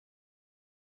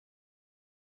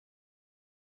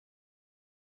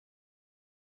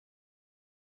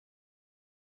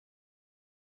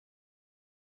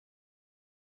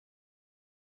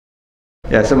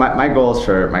Yeah, so my goals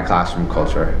for my classroom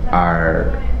culture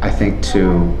are, I think,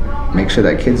 to make sure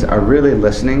that kids are really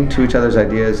listening to each other's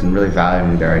ideas and really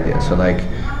valuing their ideas. So like,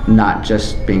 not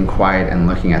just being quiet and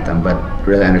looking at them, but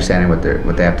really understanding what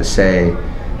they have to say,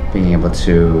 being able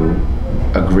to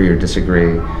agree or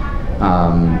disagree,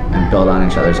 and build on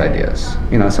each other's ideas.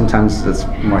 You know, sometimes it's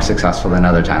more successful than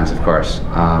other times, of course.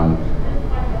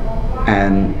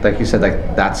 And like you said,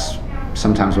 like that's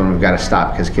sometimes when we've got to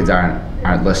stop because kids aren't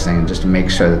listening, just to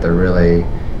make sure that they're really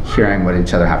hearing what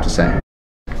each other have to say.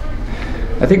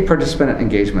 I think participant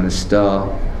engagement is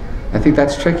still, I think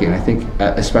that's tricky, and I think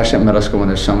especially at middle school when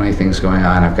there's so many things going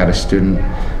on. I've got a student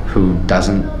who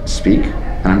doesn't speak,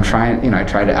 and I'm trying, I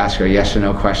try to ask her a yes or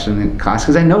no question in class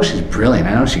because I know she's brilliant.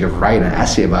 I know she could write an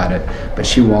essay about it, but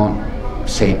she won't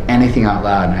say anything out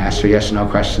loud. And I asked her a yes or no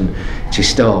question, she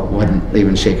still wouldn't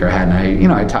even shake her head.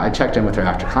 And I checked in with her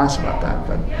after class about that.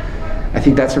 But I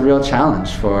think that's a real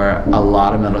challenge for a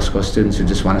lot of middle school students who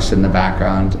just want to sit in the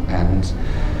background and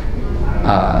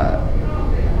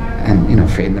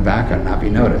fade in the background, not be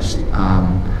noticed.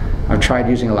 I've tried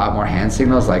using a lot more hand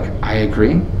signals, like I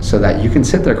agree, so that you can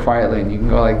sit there quietly and you can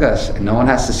go like this, and no one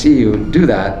has to see you do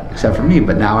that except for me.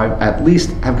 But now at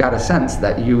least I've got a sense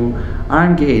that you are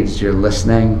engaged, you're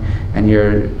listening, and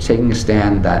you're taking a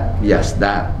stand that yes,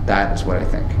 that is what I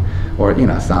think, or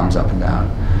thumbs up and down.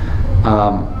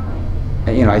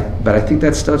 But I think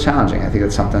that's still challenging. I think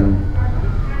it's something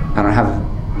I don't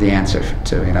have the answer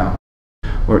to,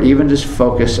 or even just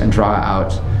focus and draw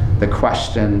out the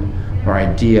question or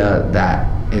idea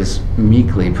that is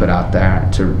meekly put out there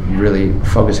to really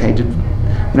focus. Hey,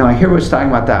 I hear what's talking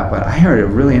about that, but I heard a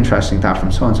really interesting thought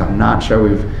from so-and-so. I'm not sure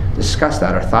we've discussed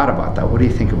that or thought about that. What do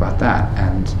you think about that?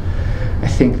 And I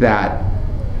think that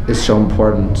is so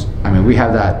important. I mean, we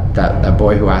have that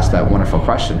boy who asked that wonderful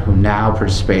question who now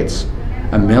participates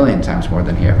 1,000,000 times more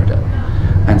than he ever did.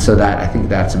 And so I think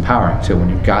that's empowering too, when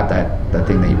you've got that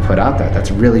thing that you put out there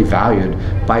that's really valued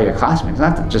by your classmates,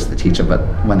 not just the teacher, but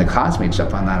when the classmates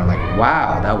jump on that, I'm like,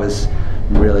 wow, that was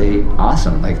really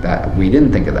awesome, like that, we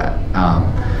didn't think of that. I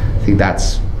think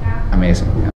that's amazing.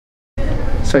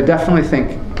 So I definitely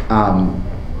think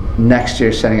next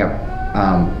year setting up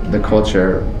the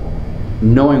culture,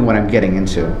 knowing what I'm getting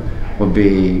into will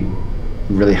be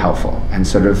really helpful, and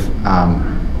sort of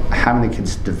having the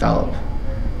kids develop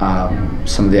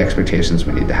some of the expectations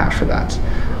we need to have for that,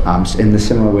 in the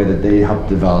similar way that they helped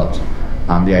develop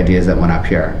the ideas that went up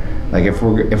here. Like if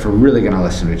we're really going to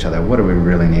listen to each other, what do we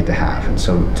really need to have? And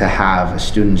so to have a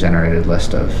student-generated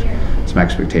list of some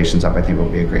expectations up, I think will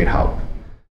be a great help.